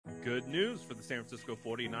Good news for the San Francisco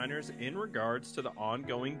 49ers in regards to the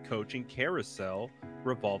ongoing coaching carousel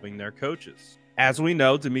revolving their coaches. As we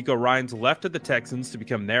know, DeMeco Ryans left to the Texans to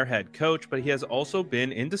become their head coach, but he has also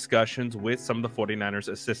been in discussions with some of the 49ers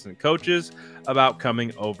assistant coaches about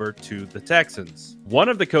coming over to the Texans. One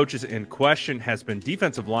of the coaches in question has been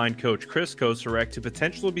defensive line coach Kris Kocurek to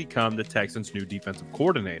potentially become the Texans' new defensive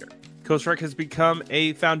coordinator. Kocurek has become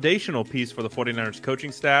a foundational piece for the 49ers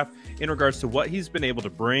coaching staff in regards to what he's been able to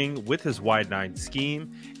bring with his wide nine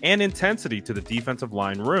scheme and intensity to the defensive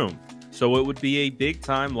line room. So it would be a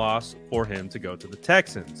big-time loss for him to go to the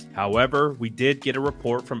Texans. However, we did get a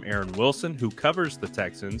report from Aaron Wilson, who covers the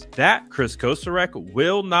Texans, that Kris Kocurek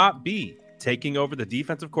will not be taking over the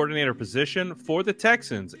defensive coordinator position for the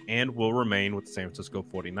Texans and will remain with the San Francisco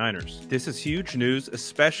 49ers. This is huge news,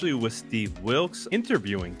 especially with Steve Wilks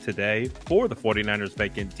interviewing today for the 49ers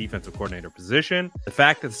vacant defensive coordinator position. The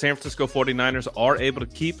fact that the San Francisco 49ers are able to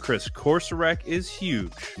keep Kris Kocurek is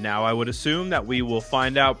huge. Now, I would assume that we will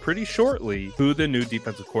find out pretty shortly who the new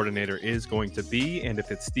defensive coordinator is going to be, and if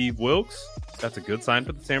it's Steve Wilks, that's a good sign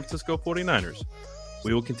for the San Francisco 49ers.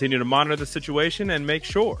 We will continue to monitor the situation and make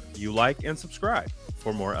sure you like and subscribe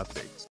for more updates.